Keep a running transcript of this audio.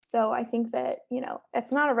So I think that,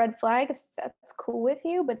 that's not a red flag if that's cool with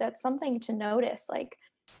you, but that's something to notice. Like,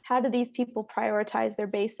 how do these people prioritize their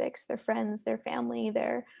basics, their friends, their family,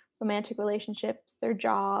 their romantic relationships, their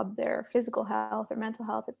job, their physical health, their mental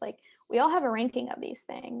health? It's like we all have a ranking of these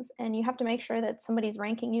things, and you have to make sure that somebody's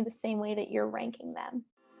ranking you the same way that you're ranking them.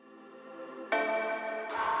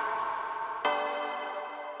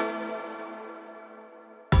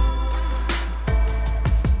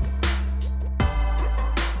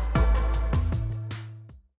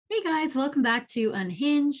 Hey guys, welcome back to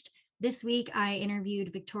Unhinged. This week I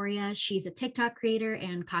interviewed Victoria. She's a TikTok creator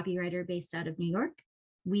and copywriter based out of New York.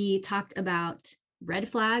 We talked about red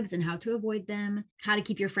flags and how to avoid them, how to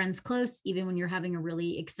keep your friends close, even when you're having a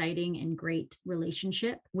really exciting and great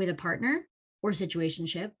relationship with a partner or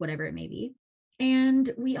situationship, whatever it may be.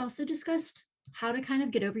 And we also discussed how to kind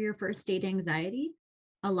of get over your first date anxiety.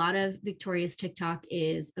 A lot of Victoria's TikTok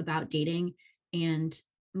is about dating, and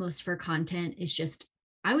most of her content is just,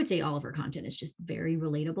 I would say all of her content is just very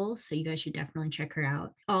relatable. So you guys should definitely check her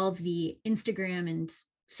out. All of the Instagram and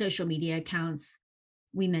social media accounts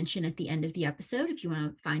we mention at the end of the episode, if you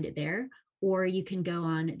want to find it there, or you can go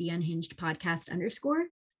on the Unhinged podcast _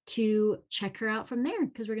 to check her out from there,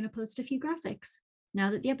 because we're going to post a few graphics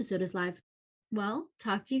now that the episode is live. Well,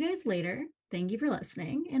 talk to you guys later. Thank you for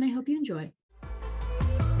listening, and I hope you enjoy.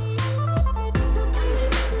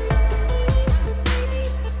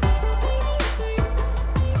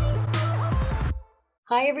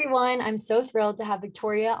 Hi, everyone. I'm so thrilled to have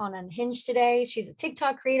Victoria on Unhinged today. She's a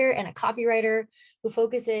TikTok creator and a copywriter who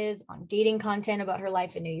focuses on dating content about her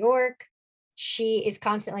life in New York. She is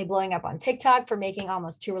constantly blowing up on TikTok for making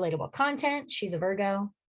almost too relatable content. She's a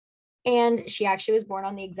Virgo. And she actually was born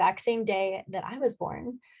on the exact same day that I was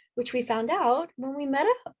born, which we found out when we met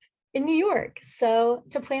up in New York. So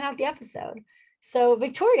to plan out the episode. So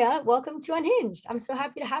Victoria, welcome to Unhinged. I'm so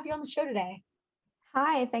happy to have you on the show today.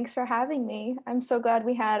 Hi, thanks for having me. I'm so glad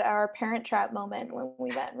we had our parent trap moment when we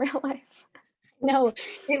met in real life. No,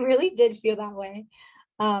 it really did feel that way.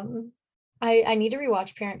 I need to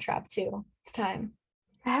rewatch Parent Trap too. It's time.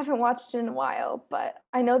 I haven't watched it in a while, but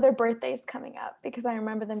I know their birthday's coming up because I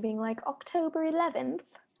remember them being like October 11th.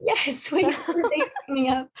 Yes, wait, birthday's coming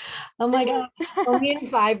up. Oh my gosh, only in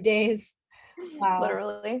 5 days. Wow,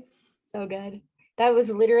 Literally. so good. That was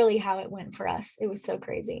literally how it went for us. It was so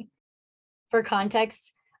crazy. For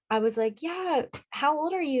context, I was like, yeah, how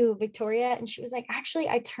old are you, Victoria? And she was like, actually,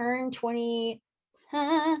 I turned 20.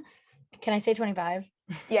 Can I say 25?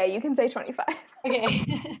 Yeah, you can say 25.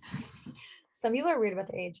 Okay. Some people are weird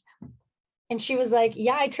about their age. And she was like,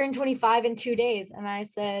 yeah, I turned 25 in 2 days. And I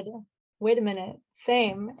said, wait a minute,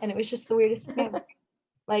 same. And it was just the weirdest thing ever.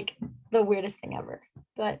 Like the weirdest thing ever.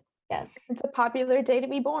 But yes. It's a popular day to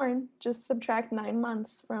be born. Just subtract 9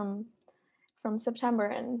 months from September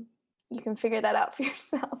and you can figure that out for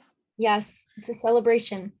yourself. Yes, it's a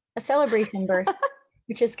celebration birth,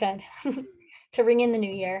 which is good to ring in the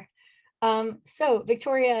new year. So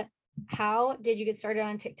Victoria, how did you get started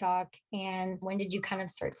on TikTok, and when did you kind of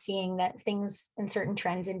start seeing that things and certain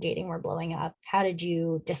trends in dating were blowing up? How did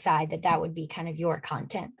you decide that that would be kind of your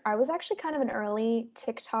content? I was actually kind of an early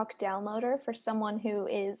TikTok downloader for someone who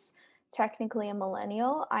is technically a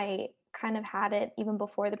millennial. I kind of had it even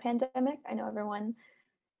before the pandemic. I know everyone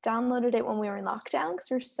downloaded it when we were in lockdown because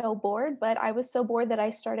we were so bored, but I was so bored that I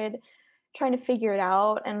started trying to figure it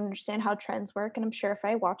out and understand how trends work. And I'm sure if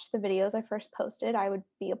I watched the videos I first posted, I would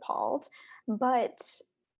be appalled. But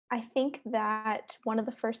I think that one of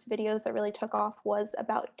the first videos that really took off was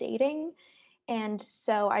about dating. And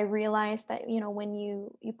so I realized that, when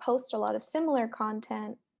you post a lot of similar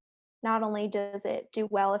content, not only does it do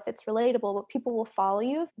well if it's relatable, but people will follow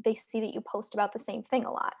you if they see that you post about the same thing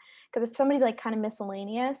a lot. Because if somebody's like kind of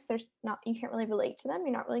miscellaneous, there's not, you can't really relate to them.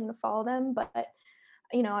 You're not really going to follow them. But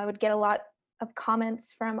I would get a lot of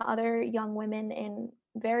comments from other young women in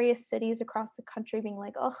various cities across the country being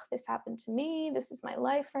like, "Oh, this happened to me. This is my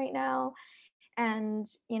life right now." And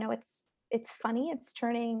it's funny. It's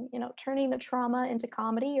turning the trauma into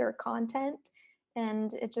comedy or content,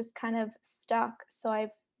 and it just kind of stuck. So I've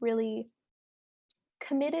really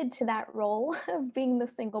committed to that role of being the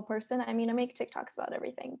single person. I mean, I make TikToks about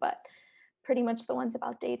everything, but pretty much the ones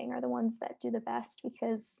about dating are the ones that do the best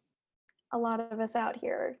because a lot of us out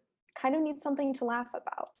here kind of need something to laugh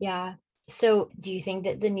about. Yeah. So do you think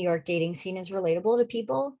that the New York dating scene is relatable to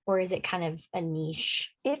people, or is it kind of a niche?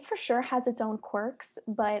 It for sure has its own quirks,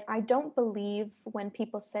 but I don't believe when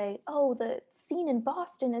people say, oh, the scene in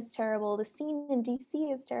Boston is terrible, the scene in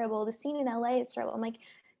DC is terrible, the scene in LA is terrible. I'm like,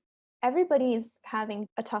 everybody's having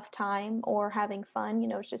a tough time or having fun.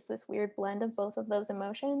 It's just this weird blend of both of those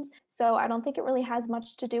emotions. So I don't think it really has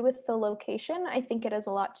much to do with the location. I think it has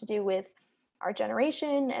a lot to do with our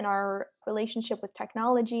generation and our relationship with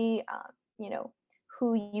technology, you know,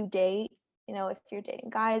 who you date. If you're dating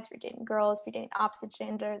guys, if you're dating girls, if you're dating opposite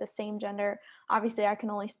gender, the same gender. Obviously, I can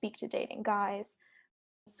only speak to dating guys.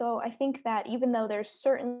 So I think that even though there's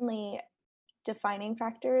certainly defining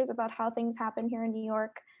factors about how things happen here in New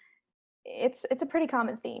York, it's a pretty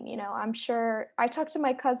common theme. I'm sure I talked to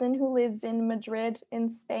my cousin who lives in Madrid in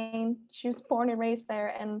Spain. She was born and raised there,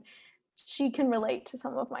 and she can relate to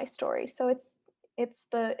some of my stories. So it's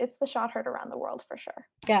the shot heard around the world for sure.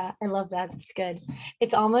 Yeah, I love that. That's good.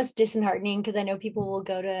 It's almost disheartening because I know people will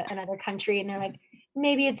go to another country and they're like,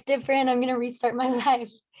 maybe it's different. I'm going to restart my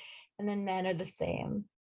life. And then men are the same.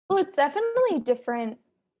 Well, it's definitely different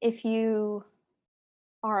if you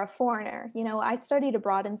are a foreigner. I studied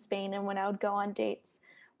abroad in Spain, and when I would go on dates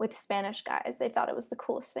with Spanish guys, they thought it was the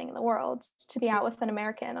coolest thing in the world to be out with an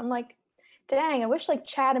American. I'm like, dang, I wish like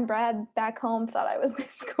Chad and Brad back home thought I was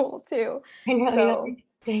this cool too. I know. So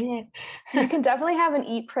dang it. you can definitely have an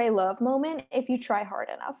eat, pray, love moment if you try hard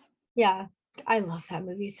enough. Yeah, I love that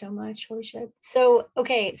movie so much. Holy shit. So,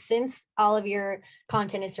 okay, since all of your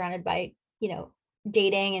content is surrounded by,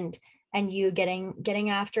 dating and you getting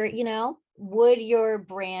after it, would your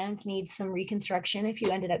brand need some reconstruction if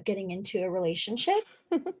you ended up getting into a relationship?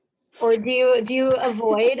 Or do you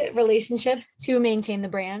avoid relationships to maintain the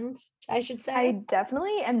brand, I should say? I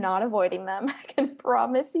definitely am not avoiding them. I can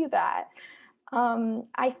promise you that.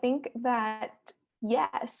 I think that,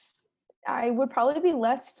 yes, I would probably be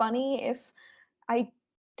less funny if I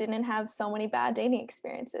didn't have so many bad dating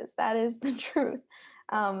experiences. That is the truth.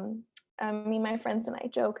 Um, I mean, my friends and I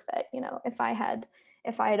joke that, if I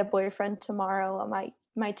had a boyfriend tomorrow,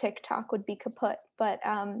 my TikTok would be kaput. But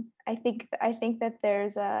I think that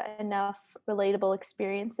there's enough relatable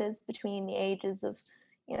experiences between the ages of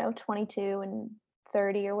 22 and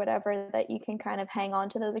 30 or whatever, that you can kind of hang on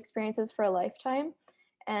to those experiences for a lifetime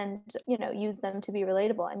and use them to be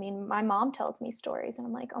relatable. I mean, my mom tells me stories and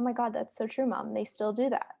I'm like, oh my god, that's so true, mom, they still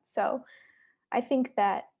do that. So I think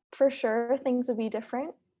that for sure things would be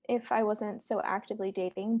different if I wasn't so actively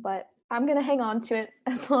dating, but I'm going to hang on to it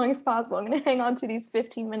as long as possible. I'm going to hang on to these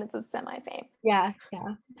 15 minutes of semi-fame. Yeah,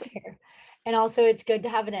 fair. And also it's good to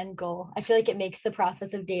have an end goal. I feel like it makes the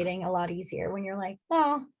process of dating a lot easier when you're like,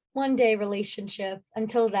 oh, one day relationship.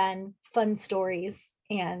 Until then, fun stories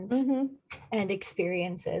and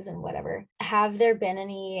experiences and whatever. Have there been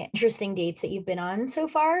any interesting dates that you've been on so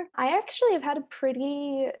far? I actually have had a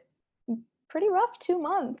pretty rough 2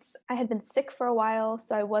 months. I had been sick for a while,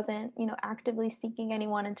 so I wasn't, actively seeking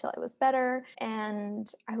anyone until I was better. And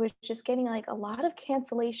I was just getting like a lot of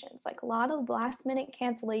cancellations, like a lot of last minute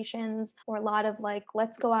cancellations, or a lot of like,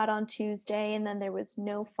 let's go out on Tuesday. And then there was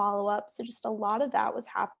no follow up. So just a lot of that was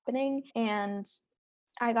happening. And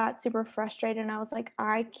I got super frustrated and I was like,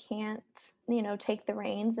 I can't, take the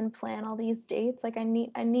reins and plan all these dates. Like I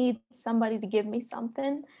need somebody to give me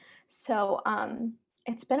something. So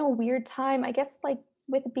it's been a weird time. I guess like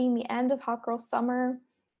with it being the end of Hot Girl Summer,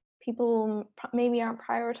 people maybe aren't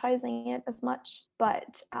prioritizing it as much.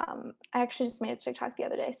 But I actually just made a TikTok the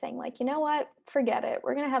other day saying like, you know what? Forget it.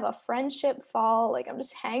 We're gonna have a friendship fall. Like I'm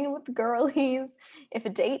just hanging with the girlies. If a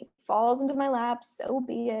date falls into my lap, so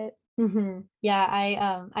be it. Yeah,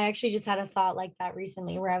 I actually just had a thought like that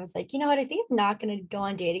recently where I was like, you know what, I think I'm not gonna go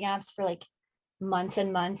on dating apps for like months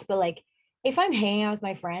and months, but like if I'm hanging out with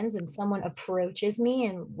my friends and someone approaches me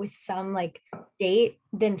and with some like date,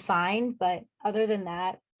 then fine. But other than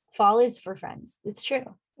that, fall is for friends. It's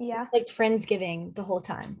true. Yeah, It's like Friendsgiving the whole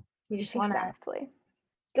time. You just wanna exactly.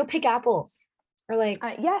 go pick apples or like,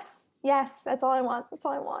 Yes, that's all I want. That's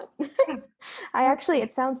all I want. I actually,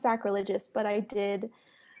 it sounds sacrilegious, but I did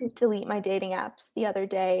delete my dating apps the other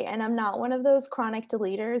day, and I'm not one of those chronic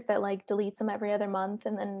deleters that like deletes them every other month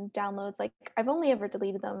and then downloads. Like I've only ever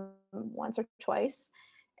deleted them once or twice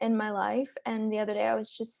in my life, and the other day I was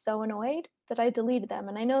just so annoyed that I deleted them.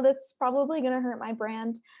 And I know that's probably going to hurt my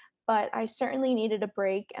brand, but I certainly needed a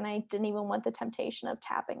break, and I didn't even want the temptation of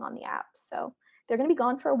tapping on the app. So they're going to be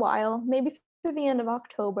gone for a while, maybe through the end of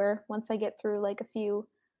October, once I get through like a few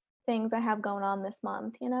things I have going on this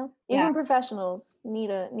month. yeah, Even professionals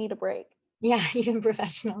need a break. yeah, even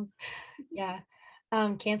professionals. Yeah.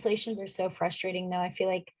 Cancellations are so frustrating though. I feel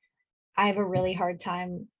like I have a really hard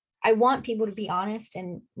time. I want people to be honest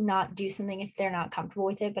and not do something if they're not comfortable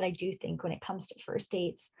with it. But I do think when it comes to first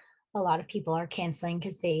dates, a lot of people are canceling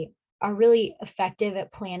because they are really effective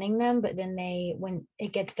at planning them. But then when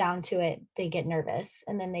it gets down to it, they get nervous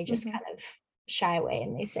and then they just Mhm. kind of shy away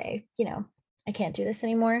and they say, I can't do this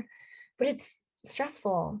anymore. But it's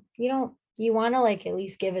stressful. You want to like at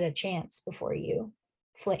least give it a chance before you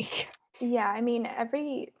flake. Yeah, I mean,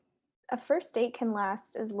 a first date can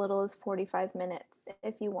last as little as 45 minutes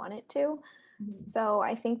if you want it to. Mhm. So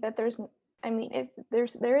I think that I mean, if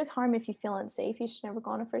there is harm if you feel unsafe, you should never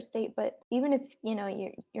go on a first date. But even if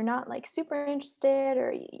you're not like super interested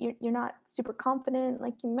or you're not super confident,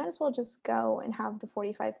 like you might as well just go and have the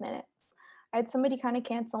 45 minutes. I had somebody kind of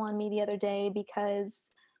cancel on me the other day because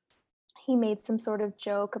he made some sort of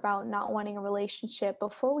joke about not wanting a relationship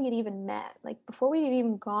before we had even met, like before we had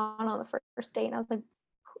even gone on the first date. And I was like,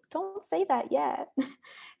 don't say that yet.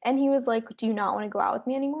 And he was like, do you not want to go out with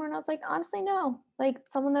me anymore? And I was like, honestly, no. Like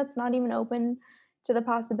someone that's not even open to the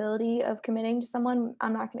possibility of committing to someone,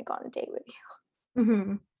 I'm not going to go on a date with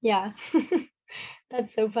Mhm. Yeah.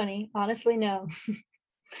 That's so funny. Honestly, no.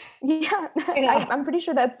 you. Yeah, Yeah. I'm pretty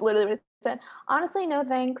sure that's literally what it said. Honestly, no,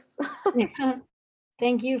 thanks. Yeah.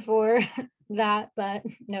 Thank you for that, but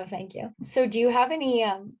no, thank you. So do you have any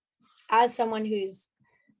as someone who's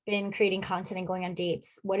been creating content and going on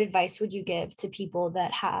dates, what advice would you give to people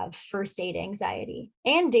that have first date anxiety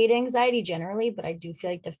and date anxiety generally? But I do feel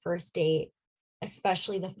like the first date,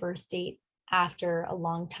 especially the first date after a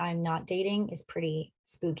long time not dating, is pretty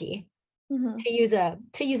spooky. Mhm.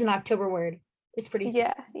 To use an October word, it's pretty spooky.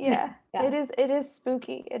 Yeah, yeah. Yeah. It is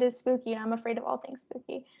spooky. It is spooky, and I'm afraid of all things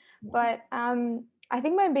spooky. Yeah. But I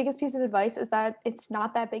think my biggest piece of advice is that it's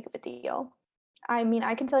not that big of a deal. I mean,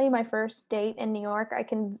 I can tell you my first date in New York. I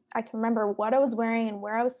can remember what I was wearing and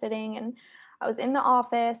where I was sitting, and I was in the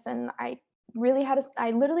office, and I literally had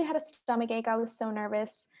a stomach ache. I was so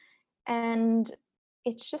nervous, and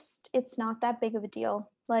it's not that big of a deal.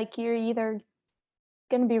 Like you're either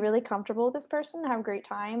going to be really comfortable with this person, have a great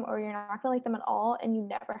time, or you're not going to like them at all and you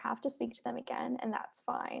never have to speak to them again, and that's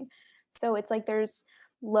fine. So it's like there's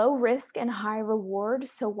low risk and high reward,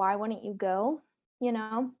 so why wouldn't you go? You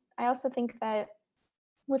know, I also think that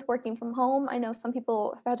with working from home, I know some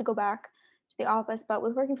people have had to go back to the office, but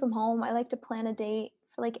with working from home, I like to plan a date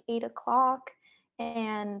for like 8 o'clock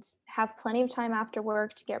and have plenty of time after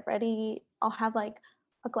work to get ready. I'll have like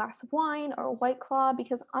a glass of wine or a white claw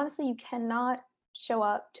because honestly, you cannot show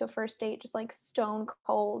up to a first date just like stone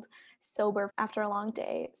cold sober after a long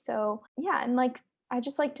day. So, yeah, and like I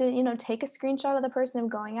just like to, take a screenshot of the person I'm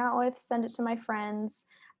going out with, send it to my friends.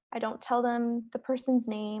 I don't tell them the person's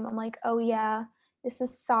name. I'm like, oh, yeah, this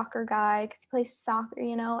is soccer guy because he plays soccer,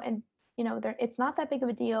 and it's not that big of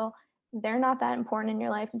a deal. They're not that important in your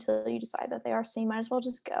life until you decide that they are. So you might as well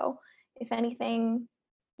just go. If anything,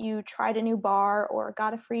 you tried a new bar or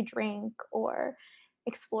got a free drink or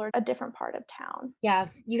explored a different part of town. Yeah,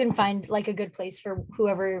 you can find like a good place for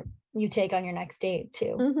whoever you take on your next date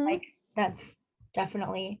too. Hmm. Like that's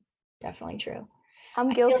definitely definitely true. I'm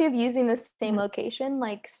I feel guilty of using the same Mhm. location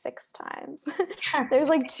like 6 times. There's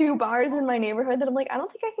like 2 bars in my neighborhood that I'm like, I don't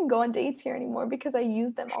think I can go on dates here anymore because I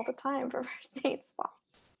use them all the time for first date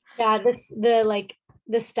spots. Yeah,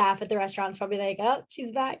 the staff at the restaurant's probably like, oh,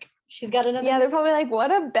 she's back. She's got another Yeah, they're move. probably like,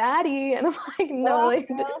 what a baddie. And I'm like, What no, up, like,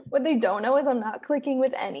 girl? what they don't know is I'm not clicking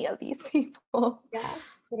with any of these people. Yeah,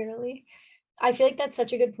 literally. I feel like that's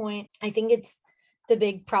such a good point. I think it's the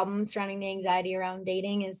big problem surrounding the anxiety around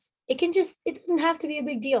dating is it doesn't have to be a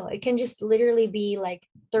big deal. It can just literally be like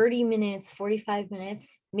 30 minutes, 45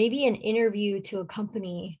 minutes, maybe an interview to a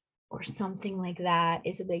company or something like that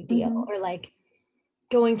is a big deal. Hmm. Or like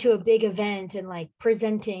going to a big event and like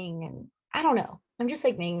presenting and I don't know. I'm just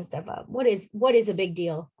like making stuff up. What is a big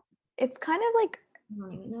deal? It's kind of like, I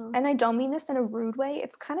don't even know. and I don't mean this in a rude way,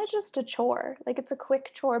 it's kind of just a chore. Like, it's a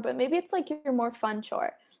quick chore, but maybe it's like your more fun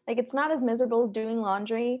chore. Like, it's not as miserable as doing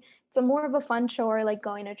laundry. It's a more of a fun chore, like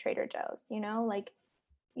going to Trader Joe's, Like,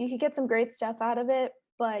 you could get some great stuff out of it,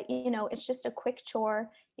 but it's just a quick chore.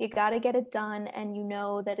 You got to get it done, and you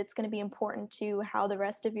know that it's going to be important to how the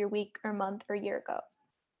rest of your week or month or year goes.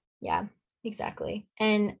 Yeah, exactly.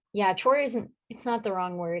 And yeah, chore isn't, it's not the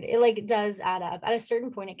wrong word. It like does add up. At a certain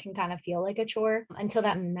point, it can kind of feel like a chore until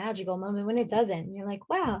that magical moment when it doesn't. You're like,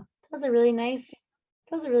 wow, that was a really nice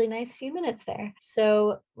few minutes there.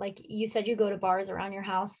 So, like you said, you go to bars around your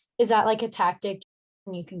house. Is that like a tactic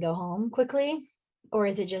and you can go home quickly? Or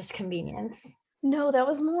is it just convenience? No, that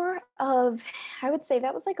was more of, I would say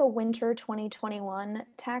that was like a winter 2021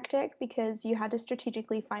 tactic because you had to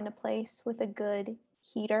strategically find a place with a good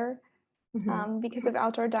heater Mhm. because of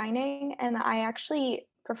outdoor dining. And I actually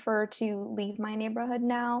prefer to leave my neighborhood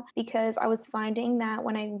now because I was finding that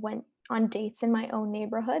when I went on dates in my own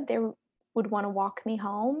neighborhood, would want to walk me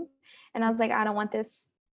home. And I was like, I don't want this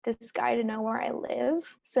this guy to know where I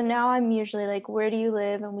live. So now I'm usually like, where do you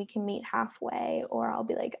live? And we can meet halfway. Or I'll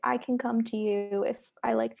be like, I can come to you if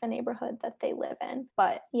I like the neighborhood that they live in.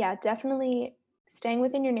 But yeah, definitely staying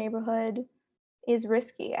within your neighborhood is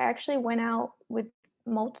risky. I actually went out with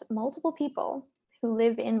multiple people who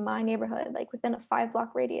live in my neighborhood, like within a 5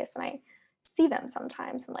 block radius, and I see them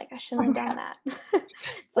sometimes and like I shouldn't have done that. It's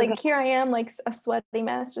Okay. like here I am, like a sweaty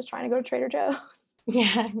mess, just trying to go to Trader Joe's.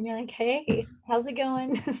 Yeah, and you're like, hey, how's it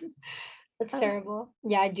going? That's Oh, terrible.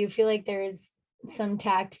 Yeah, I do feel like there's some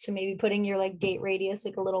tact to maybe putting your like date radius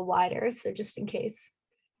like a little wider, so just in case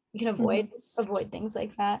you can avoid things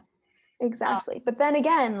like that. exactly. But then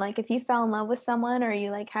again, like if you fell in love with someone or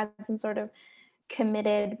you like had some sort of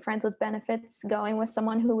committed friends with benefits going with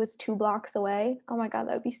someone who was 2 blocks away, oh my God,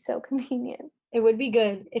 that would be so convenient. It would be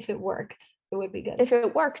good if it worked. It would be good. If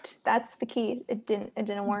it worked, that's the key. It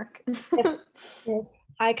didn't work. If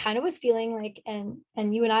I kind of was feeling like, and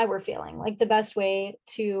you and I were feeling like the best way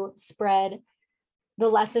to spread the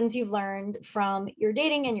lessons you've learned from your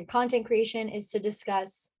dating and your content creation is to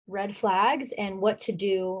discuss red flags and what to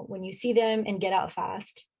do when you see them and get out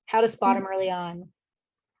fast, how to spot them early on,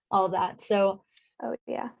 all of that. So Oh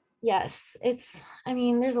yeah. yes, I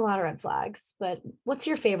mean, there's a lot of red flags, but what's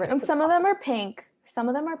your favorite? And some of them are pink. Some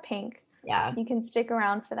of them are pink. Yeah, You can stick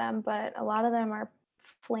around for them, but a lot of them are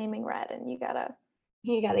flaming red and you gotta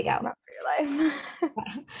you gotta go. run for your life.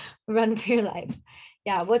 Run for your life.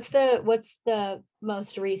 Yeah, what's the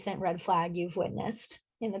most recent red flag you've witnessed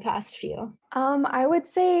in the past few? I would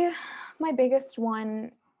say my biggest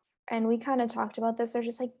one, and we kind of talked about this, are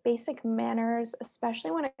just like basic manners,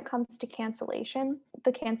 especially when it comes to cancellation,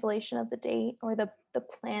 the cancellation of the date or the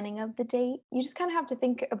planning of the date. You just kind of have to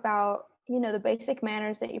think about, the basic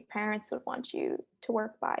manners that your parents would want you to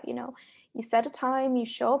work by. You set a time, you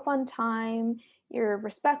show up on time, you're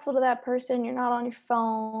respectful to that person, you're not on your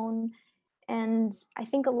phone. And I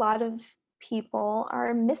think a lot of people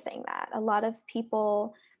are missing that. A lot of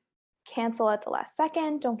people cancel at the last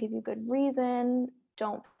second, don't give you a good reason,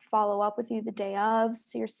 don't follow up with you the day of.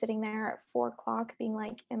 So you're sitting there at 4 o'clock being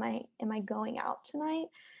like, am I going out tonight?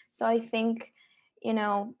 So I think,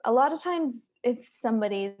 a lot of times if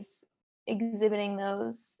somebody's exhibiting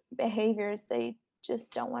those behaviors, they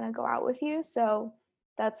just don't want to go out with you. So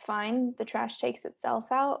that's fine. The trash takes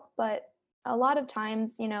itself out. But a lot of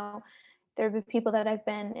times, there have been people that I've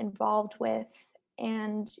been involved with,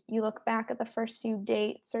 and you look back at the first few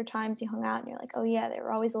dates or times you hung out and you're like, oh yeah, they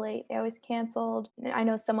were always late, they always canceled. I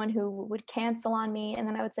know someone who would cancel on me, and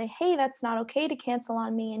then I would say, hey, that's not okay to cancel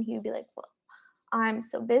on me, and he would be like, well, I'm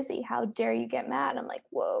so busy, how dare you get mad? I'm like,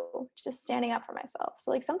 whoa, just standing up for myself.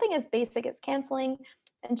 So like something as basic as canceling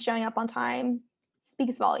and showing up on time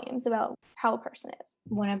speaks volumes about how a person is.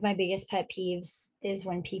 One of my biggest pet peeves is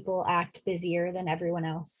when people act busier than everyone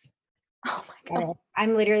else. Oh my God.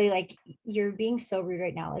 I'm literally like, you're being so rude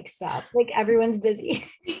right now. Like, stop. Like, everyone's busy.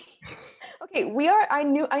 Okay, I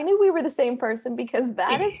knew we were the same person, because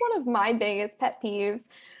that is one of my biggest pet peeves.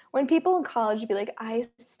 When people in college be like, I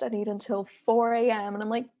studied until 4 a.m. and I'm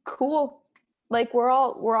like, cool. Like we're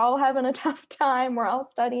all having a tough time. We're all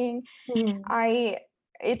studying.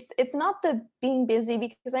 It's not the being busy,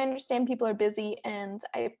 because I understand people are busy, and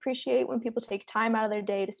I appreciate when people take time out of their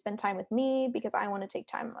day to spend time with me, because I want to take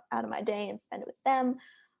time out of my day and spend it with them.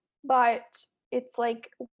 But it's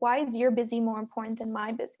like, why is your busy more important than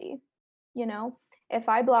my busy? If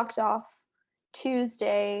I blocked off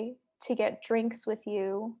Tuesday to get drinks with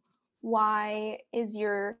you, why is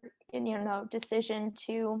your decision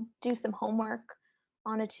to do some homework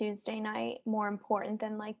on a Tuesday night more important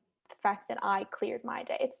than like the fact that I cleared my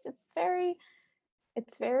day? It's very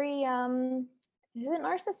is it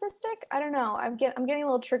narcissistic? I don't know. I'm getting a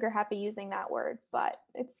little trigger happy using that word, but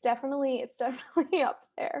it's definitely up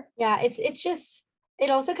there. Yeah, it's just, it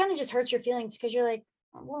also kind of just hurts your feelings, because you're like,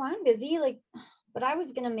 well, I'm busy, like, but I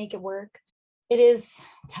was gonna make it work. It is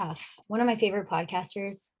tough. One of my favorite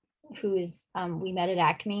podcasters, who's we met at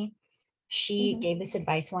Acme, she gave this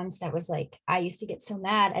advice once that was like, I used to get so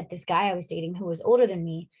mad at this guy I was dating who was older than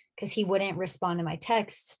me because he wouldn't respond to my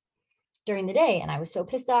text during the day. And I was so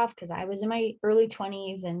pissed off because I was in my early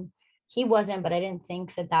 20s and he wasn't, but I didn't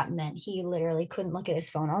think that meant he literally couldn't look at his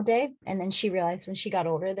phone all day. And then she realized when she got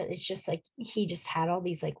older that it's just like, he just had all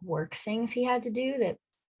these like work things he had to do, that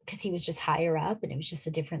because he was just higher up and it was just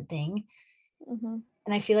a different thing.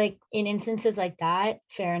 And I feel like in instances like that,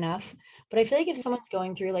 fair enough. But I feel like if someone's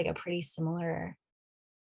going through like a pretty similar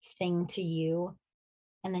thing to you,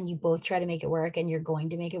 and then you both try to make it work and you're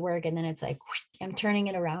going to make it work, and then it's like, I'm turning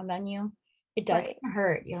it around on you, it does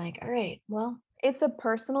hurt. You're like, all right, well, It's a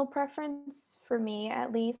personal preference for me,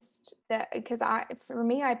 at least, that because for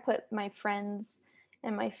me, I put my friends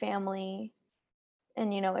and my family,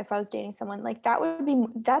 and if I was dating someone, like,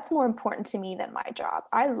 that's more important to me than my job.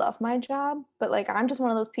 I love my job, but like, I'm just one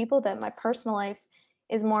of those people that my personal life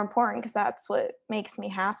is more important because that's what makes me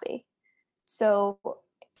happy. So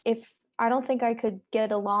if I don't think I could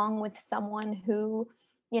get along with someone who,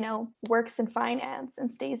 works in finance and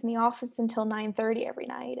stays in the office until 9:30 every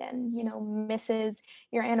night and, misses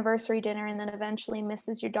your anniversary dinner and then eventually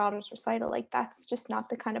misses your daughter's recital, like that's just not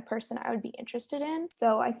the kind of person I would be interested in.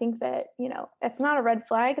 So I think that, that's not a red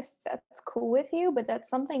flag if that's cool with you, but that's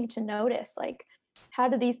something to notice. Like, how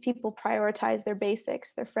do these people prioritize their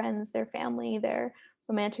basics, their friends, their family, their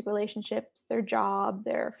romantic relationships, their job,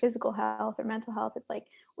 their physical health, their mental health? It's like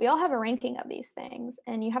we all have a ranking of these things,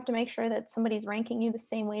 and you have to make sure that somebody's ranking you the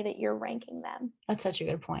same way that you're ranking them. That's such a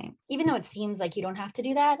good point. Even though it seems like you don't have to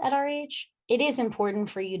do that at our age, it is important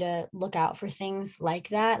for you to look out for things like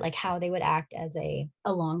that, like how they would act as a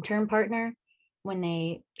long-term partner when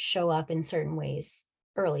they show up in certain ways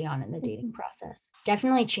early on in the dating Mhm. process.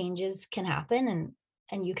 Definitely changes can happen,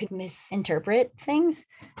 and you could misinterpret things,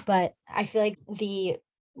 but I feel like the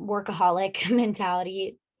workaholic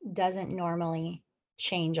mentality doesn't normally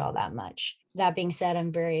change all that much. That being said,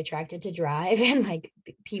 I'm very attracted to drive and like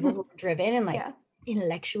people who are driven and like Yeah,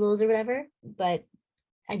 intellectuals or whatever. But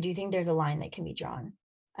I do think there's a line that can be drawn.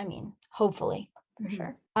 I mean, hopefully. for Mhm.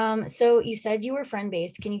 sure. So you said you were friend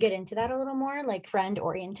based. Can you get into that a little more, like friend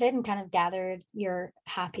oriented, and kind of gathered your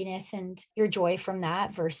happiness and your joy from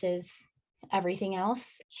that versus everything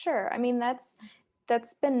else? Sure. I mean, that's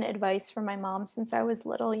been advice from my mom since I was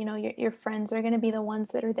little. Your friends are going to be the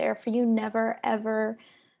ones that are there for you. Never ever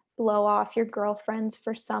blow off your girlfriends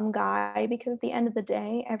for some guy, because at the end of the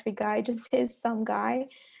day, every guy just is some guy.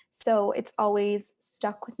 So it's always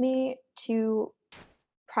stuck with me to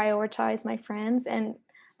prioritize my friends. And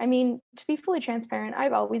I mean, to be fully transparent,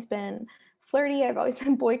 I've always been flirty. I've always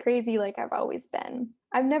been boy crazy. Like,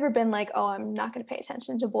 I've never been like, oh, I'm not going to pay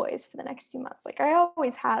attention to boys for the next few months. Like, I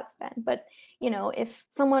always have been. But, if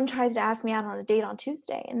someone tries to ask me out on a date on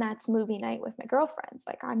Tuesday and that's movie night with my girlfriends,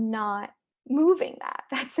 like, I'm not moving that.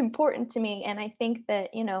 That's important to me. And I think that,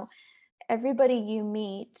 everybody you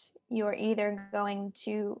meet, you're either going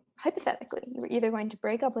to, hypothetically, you're either going to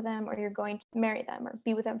break up with them or you're going to marry them or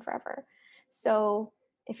be with them forever. So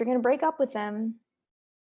if you're going to break up with them,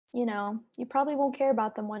 you probably won't care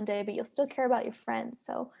about them one day, but you'll still care about your friends.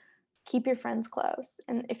 So keep your friends close.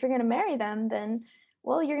 And if you're going to marry them, then,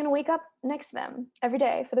 well, you're going to wake up next to them every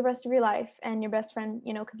day for the rest of your life. And your best friend,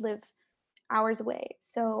 could live hours away.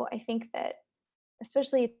 So I think that,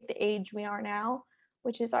 especially at the age we are now,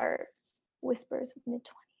 which is our whispers of mid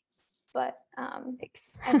 20s. But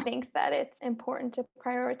I think that it's important to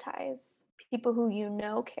prioritize people who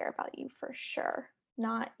care about you for sure,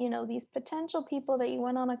 not, these potential people that you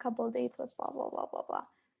went on a couple of dates with, blah, blah, blah, blah, blah.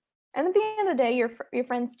 And at the end of the day, your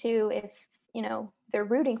friends too, if, they're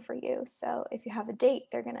rooting for you. So if you have a date,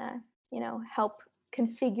 they're going to, help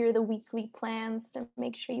configure the weekly plans to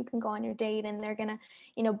make sure you can go on your date, and they're going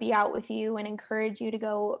to, be out with you and encourage you to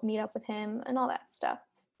go meet up with him and all that stuff.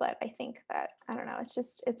 But I think that, I don't know,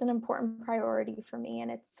 it's an important priority for me, and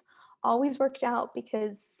it's always worked out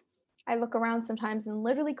because I look around sometimes and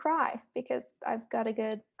literally cry because I've got a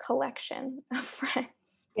good collection of friends.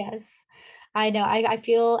 Yes. I know. I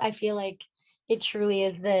feel like it truly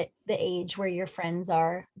is the age where your friends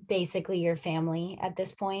are basically your family at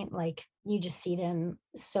this point. Like you just see them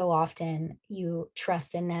so often. You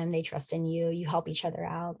trust in them, they trust in you. You help each other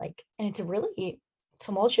out. Like, and it's a really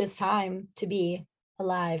tumultuous time to be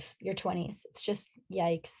alive, your 20s. It's just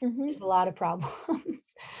yikes. Hmm. There's a lot of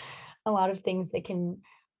problems. A lot of things that can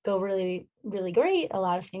go really, really great, a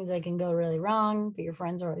lot of things that can go really wrong, but your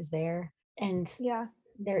friends are always there. And Yeah.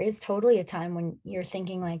 there is totally a time when you're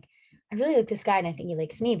thinking like, I really like this guy and I think he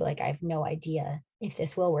likes me, but like I have no idea if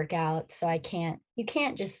this will work out. So you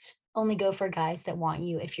can't just only go for guys that want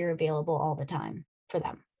you if you're available all the time for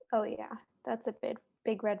them. Oh yeah, that's a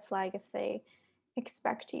big red flag if they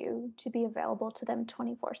expect you to be available to them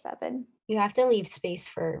 24/7. You have to leave space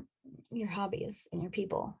for your hobbies and your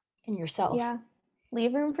people and yourself. Yeah.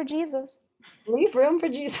 Leave room for Jesus. Leave room for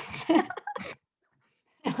Jesus. I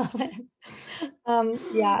love it.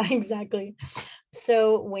 Yeah, exactly.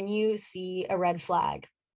 So when you see a red flag,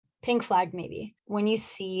 pink flag maybe, when you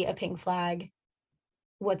see a pink flag,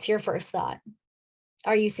 what's your first thought?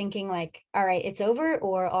 Are you thinking like, all right, it's over,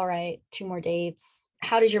 or all right, two more dates?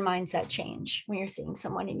 How does your mindset change when you're seeing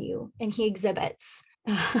someone and he exhibits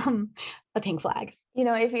a pink flag?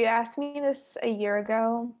 If you asked me this a year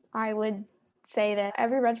ago, I would say that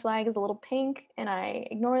every red flag is a little pink and I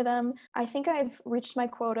ignore them. I think I've reached my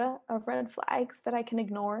quota of red flags that I can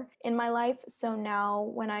ignore in my life. So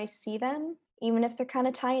now when I see them, even if they're kind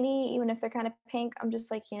of tiny, even if they're kind of pink, I'm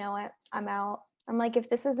just like, you know what? I'm out. I'm like, if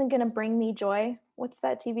this isn't going to bring me joy, what's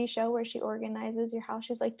that TV show where she organizes your house?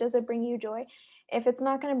 She's like, does it bring you joy? If it's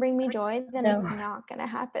not going to bring me joy, then No. it's not going to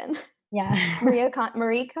happen. Yeah.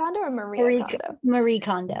 Marie Kondo or Maria Kondo? Marie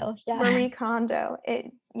Kondo. Yeah. Marie Kondo.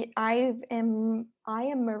 I am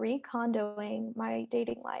Marie Kondoing my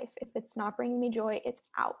dating life. If it's not bringing me joy, it's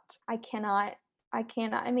out. I cannot.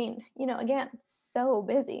 I mean, you know, again, so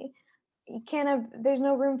busy. You can't have. There's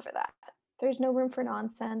no room for that. There's no room for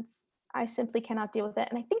nonsense. I simply cannot deal with it.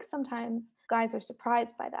 And I think sometimes guys are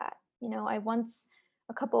surprised by that. You know,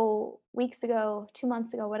 a couple weeks ago, 2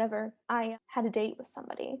 months ago, whatever, I had a date with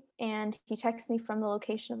somebody and he texts me from the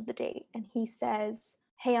location of the date and he says,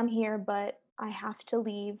 hey, I'm here, but I have to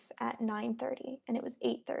leave at 9:30, and it was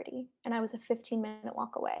 8:30 and I was a 15-minute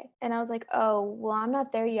walk away. And I was like, oh, well, I'm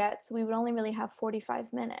not there yet, so we would only really have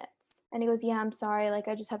 45 minutes. And he goes, yeah, I'm sorry, like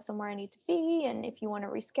I just have somewhere I need to be, and if you want to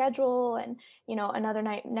reschedule, and you know, another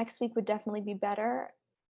night next week would definitely be better.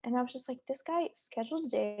 And I was just like, this guy scheduled a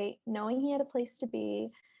date knowing he had a place to be,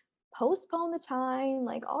 postpone the time,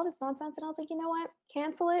 like all this nonsense. And I was like, you know what?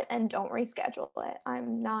 Cancel it and don't reschedule it.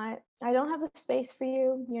 I don't have the space for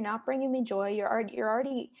you. You're not bringing me joy. You're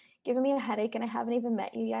already giving me a headache and I haven't even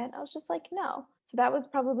met you yet. I was just like, no. So that was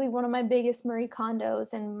probably one of my biggest Marie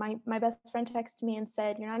Kondos. And my best friend texted me and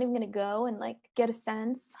said, you're not even going to go and like get a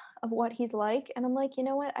sense of what he's like. And I'm like, you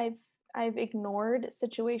know what? I've ignored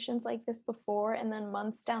situations like this before, and then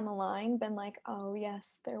months down the line been like, oh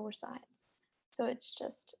yes, there were signs. So it's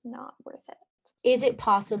just not worth it. Is it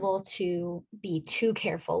possible to be too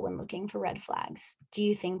careful when looking for red flags? Do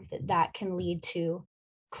you think that that can lead to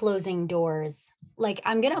closing doors? Like,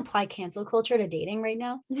 I'm going to apply cancel culture to dating right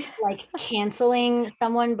now. Like canceling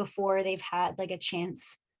someone before they've had like a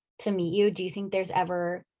chance to meet you. Do you think there's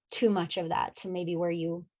ever too much of that to maybe where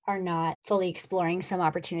you are not fully exploring some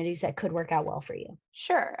opportunities that could work out well for you?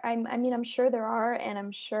 Sure. I mean, I'm sure there are, and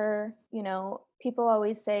I'm sure, you know, people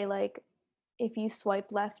always say like, if you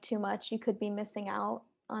swipe left too much, you could be missing out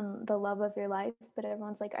on the love of your life. But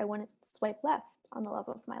everyone's like, I wouldn't swipe left on the love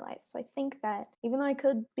of my life. So I think that even though I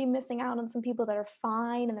could be missing out on some people that are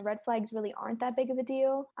fine and the red flags really aren't that big of a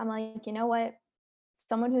deal, I'm like, you know what?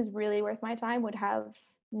 Someone who's really worth my time would have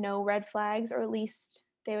no red flags, or at least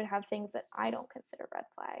they would have things that I don't consider red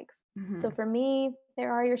flags. So for me,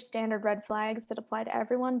 there are your standard red flags that apply to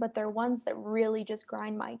everyone, but they're ones that really just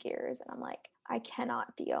grind my gears. And I'm like, I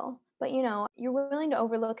cannot deal. But you know, you're willing to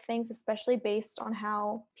overlook things, especially based on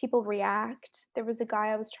how people react. There was a guy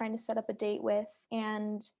I was trying to set up a date with,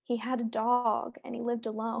 and he had a dog and he lived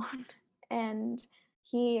alone. And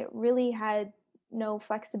he really had no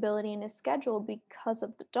flexibility in his schedule because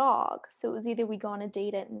of the dog. So it was either we go on a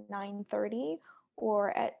date at 9:30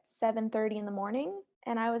 or at 7:30 in the morning.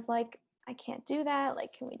 And I was like, I can't do that.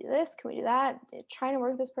 Like, can we do this? Can we do that? Trying to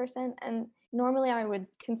work with this person. And normally I would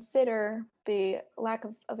consider the lack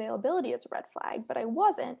of availability as a red flag, but I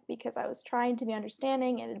wasn't, because I was trying to be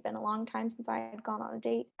understanding. It had been a long time since I had gone on a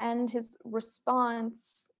date. And his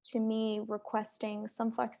response to me requesting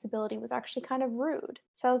some flexibility was actually kind of rude.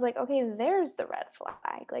 So I was like, okay, there's the red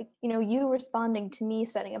flag. Like, you know, you responding to me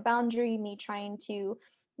setting a boundary, me trying to,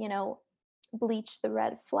 you know, bleach the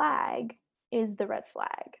red flag is the red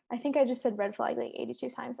flag. I think I just said red flag like 82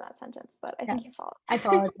 times in that sentence, but I think you followed. I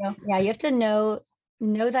followed you. Yeah, you have to know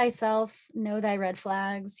thyself, know thy red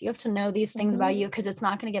flags. You have to know these things about you, because it's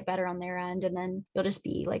not going to get better on their end, and then you'll just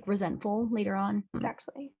be like resentful later on.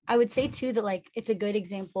 Exactly. I would say too that like it's a good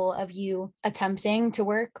example of you attempting to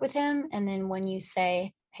work with him, and then when you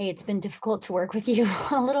say, hey, it's been difficult to work with you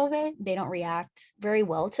a little bit, they don't react very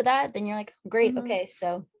well to that, then you're like, great, okay,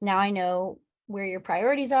 so now I know where your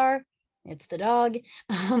priorities are. It's the dog.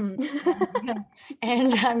 And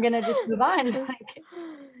I'm gonna just move on.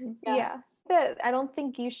 Yeah. I don't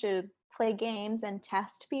think you should play games and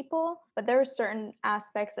test people, but there are certain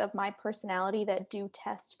aspects of my personality that do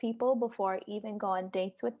test people before I even go on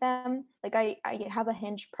dates with them. Like I have a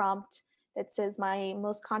Hinge prompt that says my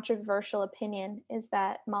most controversial opinion is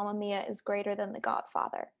that Mamma Mia is greater than The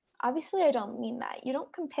Godfather. Obviously, I don't mean that. You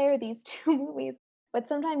don't compare these two movies. But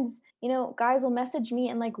sometimes, you know, guys will message me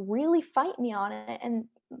and like really fight me on it and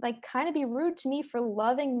like kind of be rude to me for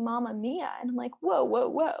loving Mamma Mia. And I'm like, whoa, whoa,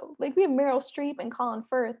 whoa. Like we have Meryl Streep and Colin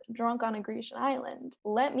Firth drunk on a Grecian island.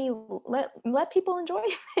 Let people enjoy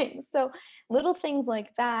things. So little things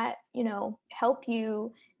like that, you know, help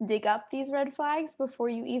you dig up these red flags before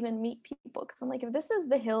you even meet people. Because I'm like, if this is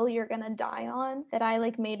the hill you're gonna die on, that I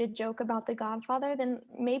like made a joke about The Godfather, then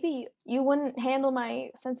maybe you wouldn't handle my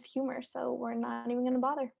sense of humor. So we're not even gonna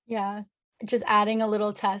bother. Yeah. Just adding a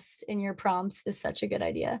little test in your prompts is such a good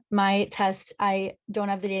idea. My test, I don't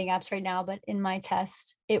have the dating apps right now, but in my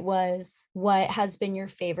test, it was what has been your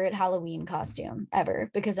favorite Halloween costume ever?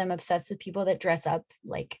 Because I'm obsessed with people that dress up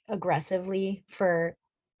like aggressively for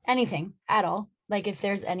anything at all. Like if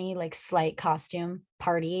there's any like slight costume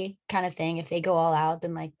party kind of thing, if they go all out,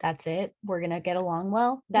 then like that's it. We're gonna get along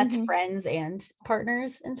well. That's Mhm. friends and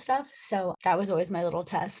partners and stuff. So that was always my little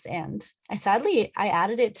test. And I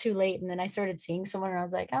added it too late. And then I started seeing someone and I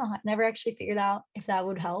was like, oh, I never actually figured out if that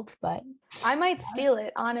would help. But I might steal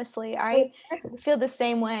it, honestly. I feel the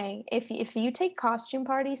same way. If you take costume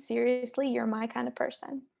parties seriously, you're my kind of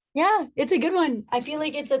person. yeah, it's a good one. I feel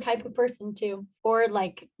like it's a type of person too. Or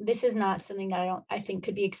like this is not something that I think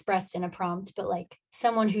could be expressed in a prompt, but like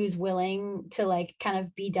someone who's willing to like kind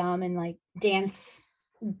of be dumb and like dance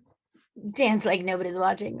like nobody's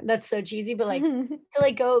watching. That's so cheesy, but like to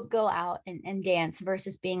like go out and dance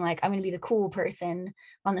versus being like, I'm gonna be the cool person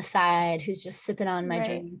on the side who's just sipping on my Right.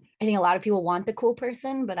 drink. I think a lot of people want the cool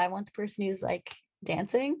person, but I want the person who's like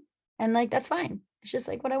dancing. And like that's fine. It's just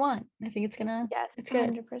like what I want. I think Yes, it's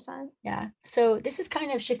good. 100%. Yeah. So this is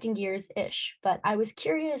kind of shifting gears ish, but I was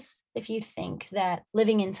curious if you think that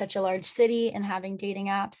living in such a large city and having dating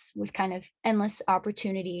apps with kind of endless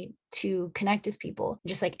opportunity to connect with people,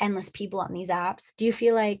 just like endless people on these apps, do you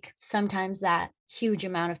feel like sometimes that huge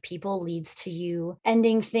amount of people leads to you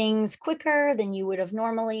ending things quicker than you would have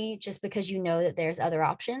normally just because you know that there's other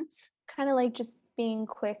options? Kind of like just being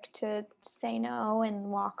quick to say no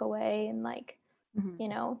and walk away and like, Mhm. you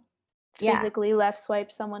know, Yeah. physically left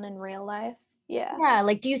swipe someone in real life. Yeah. Yeah.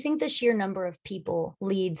 Like, do you think the sheer number of people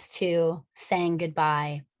leads to saying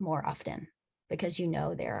goodbye more often because you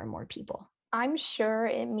know there are more people? I'm sure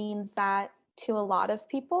it means that to a lot of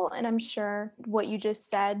people. And I'm sure what you just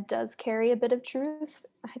said does carry a bit of truth.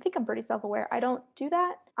 I think I'm pretty self aware. I don't do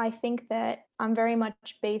that. I think that I'm very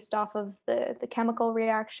much based off of the chemical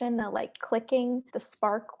reaction, the like clicking, the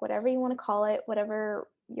spark, whatever you want to call it, whatever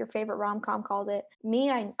your favorite rom-com calls it. Me,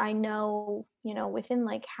 I know, within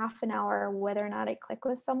like half an hour whether or not I click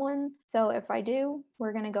with someone. So if I do,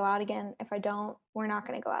 we're going to go out again. If I don't, we're not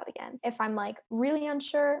going to go out again. If I'm like really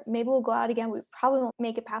unsure, maybe we'll go out again. We probably won't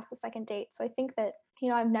make it past the second date. So I think that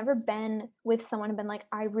I've never been with someone and been like,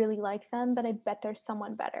 I really like them, but I bet there's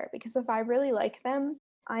someone better. Because if I really like them,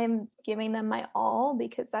 I am giving them my all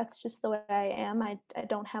because that's just the way I am. I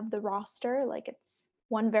don't have the roster. Like it's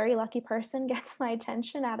one very lucky person gets my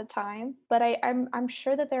attention at a time. But I'm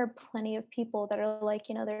sure that there are plenty of people that are like,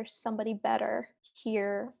 there's somebody better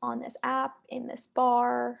here on this app, in this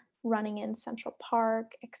bar, running in Central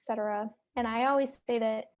Park, etc. And I always say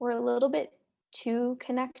that we're a little bit too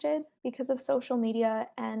connected because of social media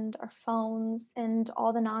and our phones and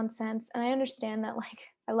all the nonsense. And I understand that, like,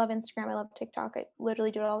 I love Instagram, I love TikTok, I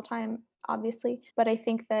literally do it all the time, obviously. But I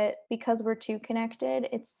think that because we're too connected,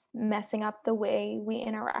 it's messing up the way we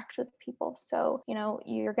interact with people. So,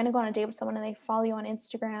 you're going to go on a date with someone and they follow you on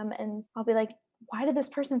Instagram, and I'll be like, why did this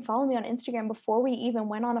person follow me on Instagram before we even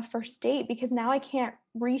went on a first date? Because now I can't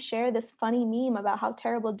reshare this funny meme about how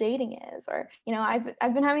terrible dating is. Or,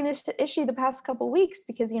 I've been having this issue the past couple weeks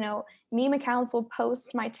because, meme accounts will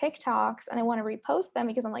post my TikToks and I want to repost them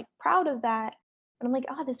because I'm like proud of that. And I'm like,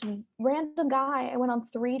 oh, this random guy I went on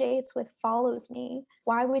 3 dates with follows me.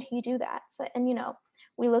 Why would he do that? So, and,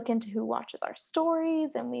 we look into who watches our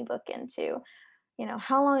stories and we look into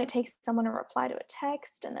how long it takes someone to reply to a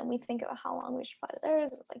text, and then we think about how long we should reply to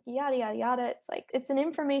theirs. It's like yada yada yada. It's like it's an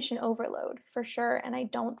information overload for sure, and I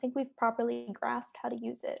don't think we've properly grasped how to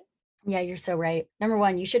use it. Yeah, you're so right. Number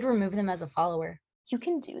one, you should remove them as a follower. You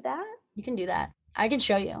can do that. You can do that. I can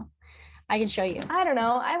show you. I can show you. I don't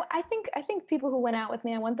know. I think people who went out with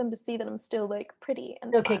me, I want them to see that I'm still like pretty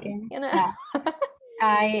and Still fun. kicking. You know?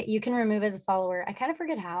 Yeah. You can remove as a follower. I kind of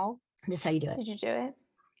forget how. This is how you do it. Did you do it?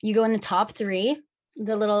 You go in the top three,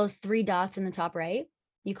 the little three dots in the top right.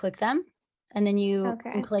 You click them, and then you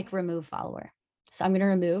can click remove follower. So I'm gonna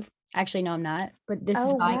remove. Actually, no, I'm not. But this is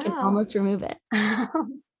how I can almost remove it.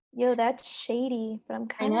 Yo, that's shady, but I'm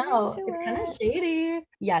I kind of know into it's kind of it. shady.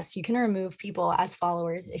 Yes, you can remove people as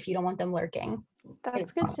followers if you don't want them lurking.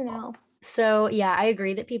 That's good to know. So yeah, I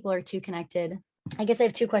agree that people are too connected. I guess I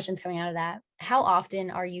have two questions coming out of that. How often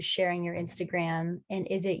are you sharing your Instagram? And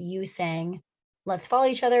is it you saying, let's follow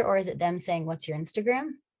each other, or is it them saying, what's your Instagram?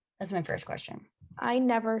 That's my first question. I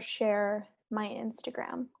never share my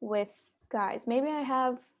Instagram with guys. Maybe I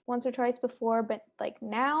have once or twice before, but like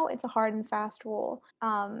now it's a hard and fast rule.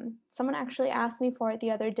 Someone actually asked me for it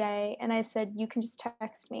the other day, and I said, "You can just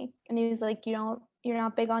text me." And he was like, you're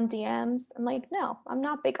not big on DMs?" I'm like, "No, I'm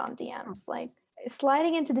not big on DMs." Like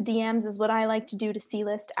sliding into the DMs is what I like to do to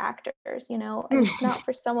C-list actors, and it's not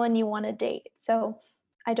for someone you want to date. So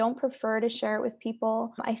I don't prefer to share it with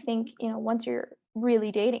people. I think, once you're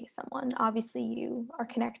really dating someone, obviously you are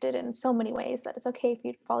connected in so many ways that it's okay if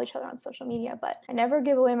you follow each other on social media, but I never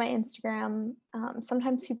give away my Instagram.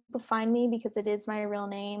 Sometimes people find me because it is my real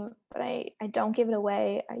name, but I don't give it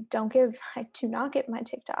away. I do not give my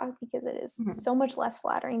TikTok because it is Mhm. so much less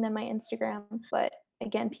flattering than my Instagram. But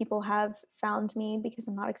again, people have found me because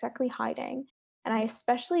I'm not exactly hiding. And I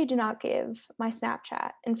especially do not give my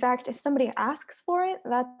Snapchat. In fact, if somebody asks for it,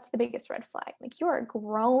 that's the biggest red flag. Like, you're a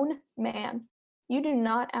grown man. You do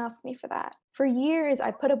not ask me for that. For years,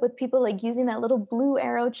 I put up with people like using that little blue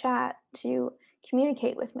arrow chat to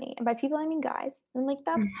communicate with me. And by people, I mean guys. And like,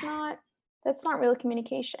 that's not real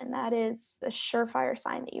communication. That is a surefire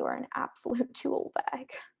sign that you are an absolute tool bag.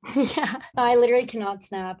 Yeah, I literally cannot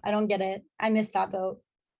snap. I don't get it. I missed that boat.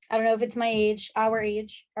 I don't know if it's my age,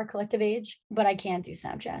 our collective age, but I can't do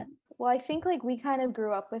Snapchat. Well, I think like we kind of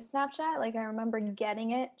grew up with Snapchat. Like I remember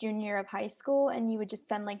getting it junior year of high school, and you would just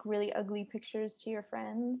send like really ugly pictures to your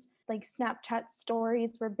friends. Like Snapchat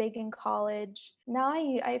stories were big in college. Now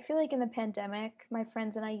I feel like in the pandemic, my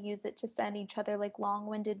friends and I use it to send each other like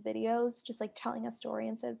long-winded videos, just like telling a story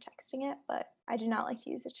instead of texting it. But I do not like to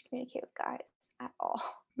use it to communicate with guys at all.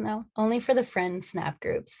 No, only for the friends snap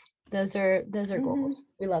groups. Those are gold. Mhm.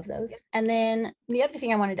 We love those. And then the other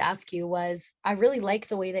thing I wanted to ask you was I really like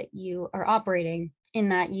the way that you are operating in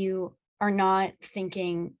that you are not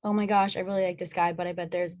thinking, oh my gosh, I really like this guy, but I bet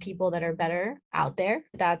there's people that are better out there.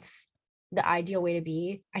 That's the ideal way to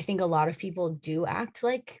be. I think a lot of people do act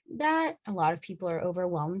like that. A lot of people are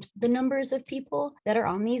overwhelmed the numbers of people that are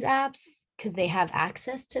on these apps because they have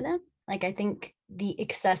access to them. Like I think the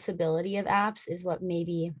accessibility of apps is what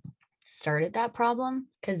maybe started that problem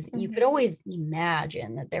because you could Mhm. always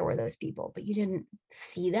imagine that there were those people, but you didn't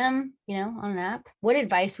see them, on an app. What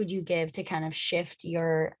advice would you give to kind of shift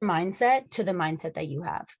your mindset to the mindset that you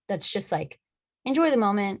have? That's just like enjoy the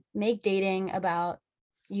moment, make dating about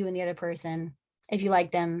you and the other person. If you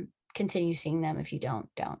like them, continue seeing them. If you don't.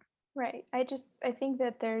 Right. I think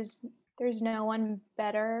that there's no one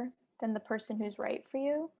better than the person who's right for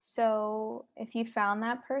you. So if you found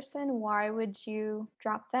that person, why would you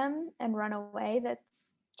drop them and run away? That's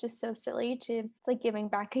just so silly. It's like giving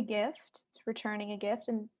back a gift. It's returning a gift,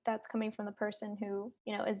 and that's coming from the person who,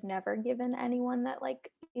 is never given anyone that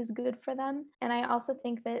like is good for them. And I also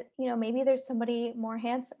think that, maybe there's somebody more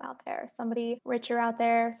handsome out there, somebody richer out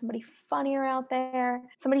there, somebody funnier out there,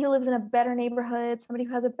 somebody who lives in a better neighborhood, somebody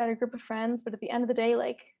who has a better group of friends. But at the end of the day,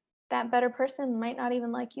 like that better person might not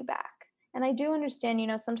even like you back. And I do understand,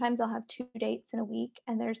 sometimes I'll have two dates in a week,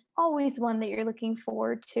 and there's always one that you're looking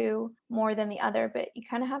forward to more than the other, but you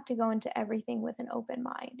kind of have to go into everything with an open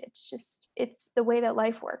mind. It's the way that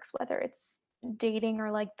life works, whether it's dating or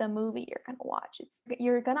like the movie you're going to watch.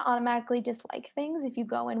 You're going to automatically dislike things if you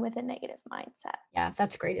go in with a negative mindset. Yeah,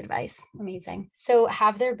 that's great advice. Amazing. So,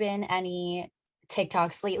 have there been any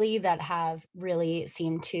TikToks lately that have really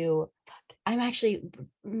seemed to, I'm actually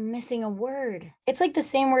missing a word. It's like the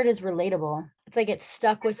same word as relatable. It's like it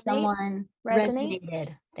stuck with someone, Resonate.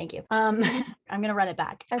 resonated. Thank you. I'm gonna run it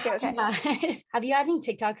back. Okay, okay. Have you had any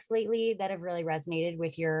TikToks lately that have really resonated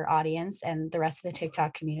with your audience and the rest of the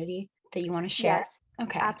TikTok community that you want to share? Yes,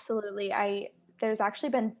 Okay. absolutely. There's actually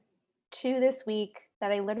been two this week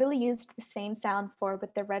that I literally used the same sound for,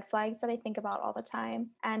 but the red flags that I think about all the time.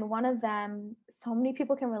 And one of them, so many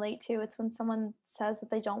people can relate to, it's when someone says that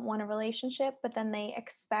they don't want a relationship, but then they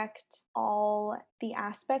expect all the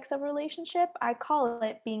aspects of a relationship. I call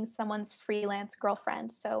it being someone's freelance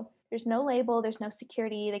girlfriend. So there's no label, there's no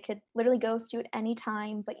security. They could literally ghost you at any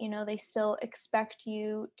time, but they still expect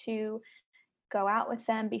you to go out with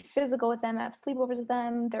them, be physical with them, have sleepovers with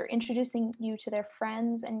them. They're introducing you to their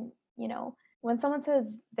friends. And, when someone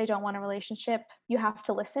says they don't want a relationship, you have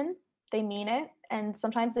to listen. They mean it. And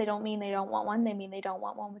sometimes they don't mean they don't want one, they mean they don't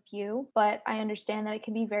want one with you. But I understand that it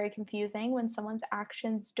can be very confusing when someone's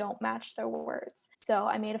actions don't match their words. So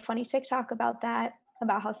I made a funny TikTok about that,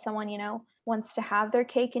 about how someone, wants to have their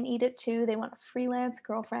cake and eat it too. They want a freelance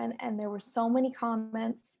girlfriend. And there were so many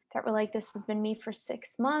comments that were like, this has been me for 6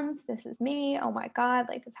 months. This is me. Oh my God,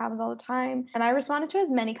 like this happens all the time. And I responded to as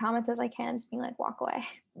many comments as I can, just being like, walk away.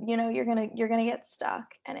 You're gonna get stuck,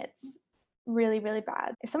 and it's really, really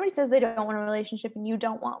bad. If somebody says they don't want a relationship and you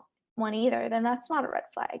don't want one either, then that's not a red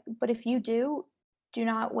flag. But if you do, do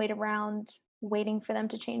not wait around waiting for them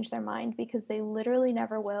to change their mind, because they literally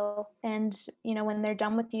never will. And, when they're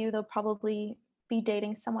done with you, they'll probably be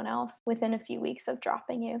dating someone else within a few weeks of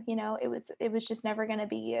dropping you. It was just never going to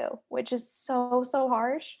be you, which is so so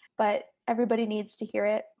harsh, but everybody needs to hear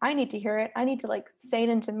it. I need to hear it. I need to like say it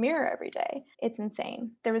into the mirror every day. It's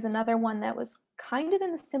insane. There was another one that was kind of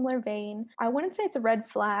in a similar vein. I wouldn't say it's a red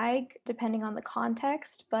flag depending on the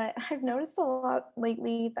context, but I've noticed a lot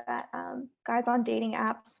lately that guys on dating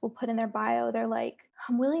apps will put in their bio, they're like,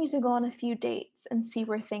 I'm willing to go on a few dates and see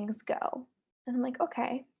where things go. And I'm like,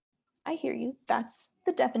 okay, I hear you. That's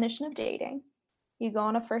the definition of dating. You go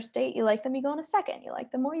on a first date, you like them, you go on a second, you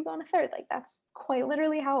like them more, you go on a third. Like, that's quite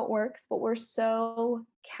literally how it works. But we're so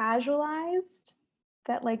casualized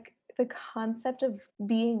that, like, the concept of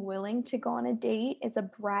being willing to go on a date is a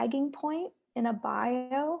bragging point in a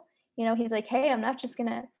bio. He's like, hey, I'm not just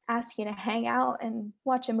gonna ask you to hang out and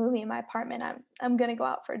watch a movie in my apartment. I'm gonna go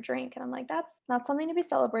out for a drink. And I'm like, that's not something to be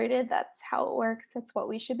celebrated. That's how it works. That's what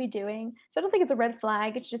we should be doing. So I don't think it's a red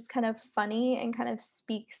flag. It's just kind of funny and kind of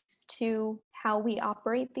speaks to how we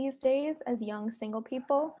operate these days as young single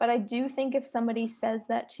people. But I do think if somebody says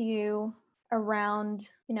that to you around,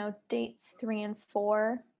 dates 3 and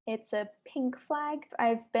 4, it's a pink flag.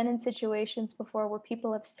 I've been in situations before where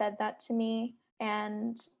people have said that to me,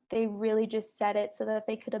 and they really just said it so that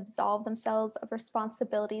they could absolve themselves of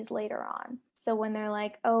responsibilities later on. So when they're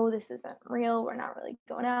like, oh, this isn't real, we're not really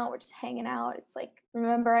going out, we're just hanging out, it's like,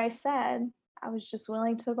 remember I said I was just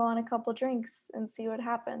willing to go on a couple drinks and see what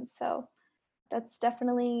happens. So that's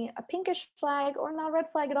definitely a pinkish flag, or not a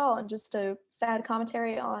red flag at all, and just a sad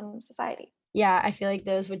commentary on society. Yeah, I feel like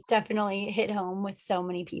those would definitely hit home with so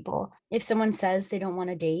many people. If someone says they don't want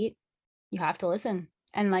to date, you have to listen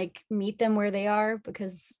and like meet them where they are,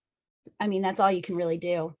 because I mean, that's all you can really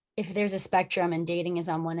do. If there's a spectrum and dating is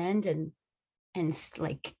on one end and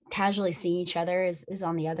like casually seeing each other is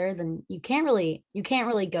on the other, then you can't really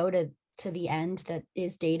go to the end that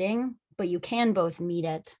is dating, but you can both meet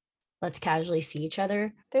at let's casually see each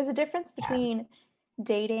other. There's a difference between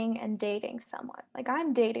dating and dating someone. Like,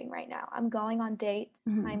 I'm dating right now. I'm going on dates.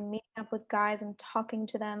 I'm meeting up with guys. I'm talking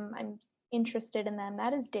to them. I'm interested in them.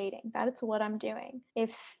 That is dating. That is what I'm doing. If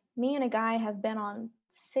me and a guy have been on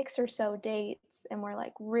 6 or so dates and we're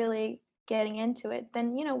like really getting into it,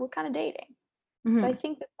 then we're kind of dating. So I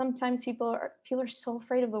think that sometimes people are so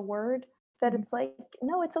afraid of the word that it's like,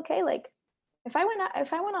 no, it's okay. Like, if I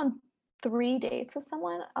went on 3 dates with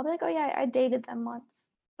someone, I'll be like, oh yeah, I dated them once.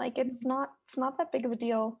 Like, it's not that big of a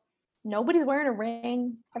deal. Nobody's wearing a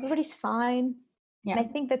ring. Everybody's fine. Yeah. And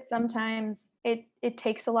I think that sometimes it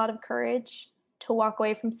takes a lot of courage to walk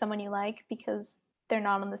away from someone you like because they're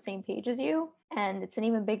not on the same page as you. And it's an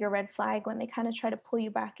even bigger red flag when they kind of try to pull you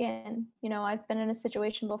back in. I've been in a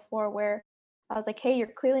situation before where I was like, hey, you're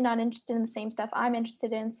clearly not interested in the same stuff I'm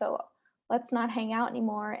interested in, so let's not hang out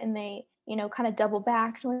anymore. And they, kind of double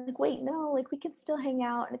back and like, wait, no, like we can still hang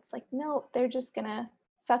out. And it's like, no, they're just gonna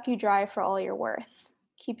suck you dry for all you're worth,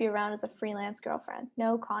 keep you around as a freelance girlfriend.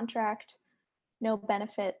 No contract, no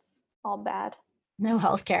benefits, all bad. No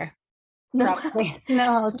healthcare. No,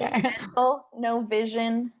 no healthcare. No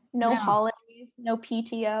vision, no holidays, no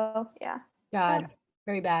PTO. Yeah. God,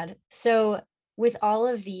 very bad. So with all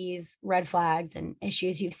of these red flags and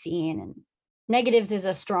issues you've seen, and negatives is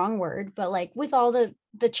a strong word, but like with all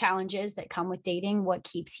the challenges that come with dating, what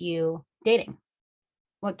keeps you dating?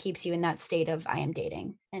 What keeps you in that state of I am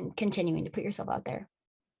dating and continuing to put yourself out there?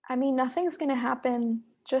 I mean, nothing's going to happen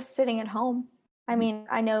just sitting at home. I mean,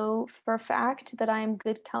 I know for a fact that I'm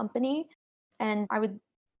good company, and I would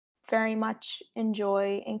very much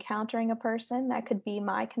enjoy encountering a person that could be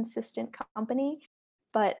my consistent company.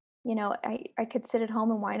 But, I could sit at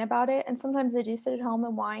home and whine about it. And sometimes I do sit at home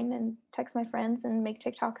and whine and text my friends and make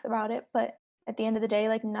TikToks about it. But at the end of the day,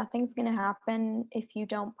 like, nothing's going to happen if you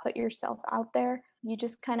don't put yourself out there. You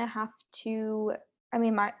just kind of have to. I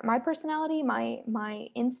mean, my personality, my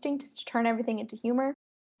instinct is to turn everything into humor.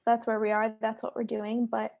 That's where we are. That's what we're doing.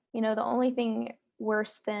 But, the only thing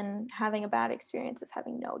worse than having a bad experience is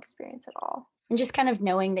having no experience at all. And just kind of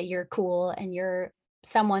knowing that you're cool and you're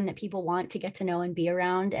someone that people want to get to know and be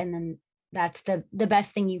around. And then that's the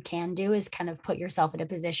best thing you can do, is kind of put yourself in a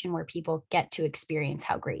position where people get to experience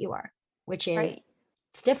how great you are, which is Right.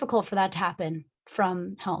 It's difficult for that to happen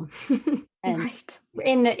from home and Right.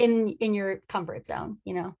 in your comfort zone,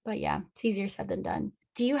 but yeah, it's easier said than done.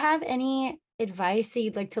 Do you have any advice that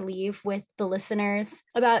you'd like to leave with the listeners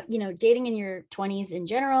about, dating in your 20s in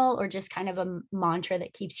general, or just kind of a mantra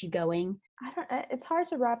that keeps you going? It's hard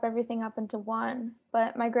to wrap everything up into one,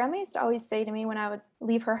 but my grandma used to always say to me when I would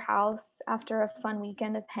leave her house after a fun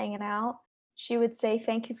weekend of hanging out, she would say,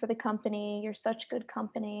 "Thank you for the company. You're such good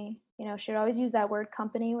company." You know, she would always use that word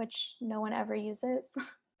company, which no one ever uses.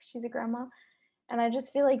 She's a grandma. And I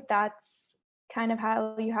just feel like that's kind of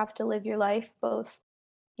how you have to live your life, both,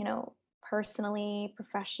 you know, personally,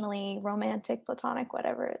 professionally, romantic, platonic,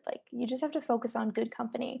 whatever. Like, you just have to focus on good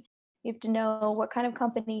company. You have to know what kind of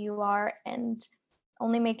company you are and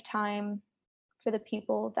only make time for the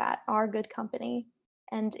people that are good company.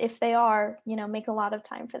 And if they are, you know, make a lot of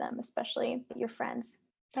time for them, especially your friends.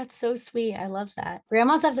 That's so sweet. I love that.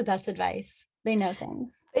 Grandmas have the best advice. They know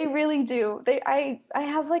things. They really do. I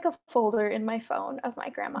have like a folder in my phone of my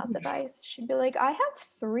grandma's advice. She'd be like, "I have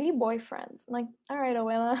 3 boyfriends." I'm like, "All right,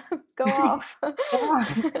 Abuela, go off."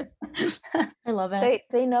 I love it.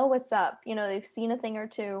 They know what's up. You know, they've seen a thing or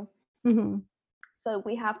two. hmm So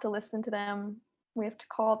we have to listen to them. We have to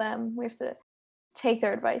call them. We have to take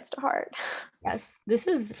their advice to heart. Yes, this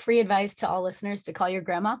is free advice to all listeners to call your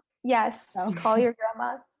grandma. Yes, So- call your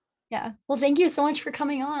grandma. Yeah. Well, thank you so much for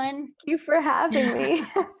coming on. Thank you for having me.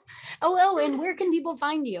 Oh, and where can people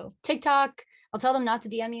find you? TikTok. I'll tell them not to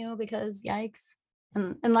DM you because yikes.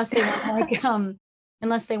 Unless they want like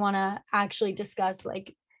unless they want to actually discuss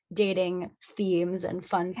like dating themes and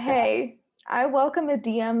fun stuff. Hey, I welcome a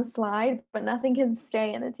DM slide, but nothing can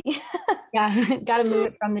stay in a DM. Yeah, gotta move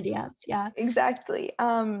it from the DMs. Yeah. Exactly.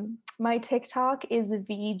 My TikTok is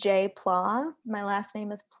VJ Pla. My last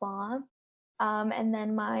name is Pla. And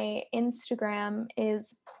then my Instagram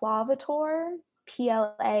is Plavator,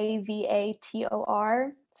 Plavator.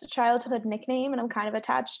 It's a childhood nickname, and I'm kind of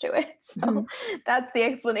attached to it. So that's the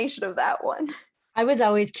explanation of that one. I was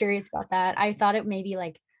always curious about that. I thought it maybe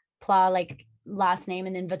like Pla, like last name,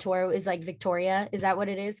 and then Vittorio is like Victoria. Is that what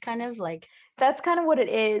it is? Kind of like That's kind of what it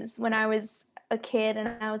is. When I was a kid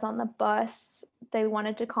and I was on the bus, they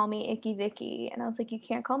wanted to call me Icky Vicky. And I was like, "You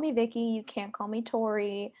can't call me Vicky. You can't call me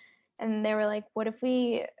Tori." And they were like, "What if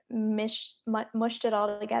we mushed it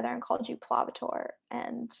all together and called you Plavator?"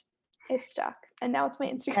 And it stuck. And now it's my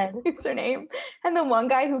Instagram username. And the one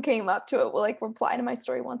guy who came up to it will like reply to my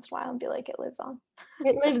story once in a while and be like, "It lives on."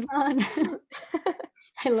 it lives on.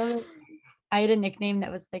 I love it. I had a nickname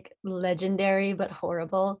that was like legendary but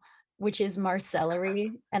horrible, which is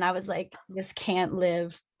Marcellery. And I was like, this can't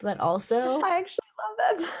live, but also I actually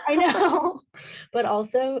love that. I know, but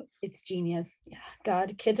also it's genius. Yeah,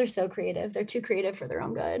 God, kids are so creative. They're too creative for their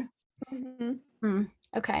own good.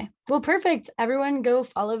 Okay. Well, perfect. Everyone go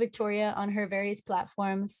follow Victoria on her various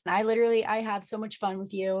platforms. I have so much fun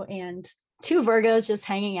with you, and 2 Virgos just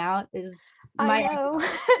hanging out is I know.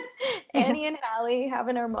 Annie and Hallie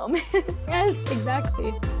having our moment. Yes,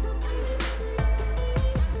 exactly.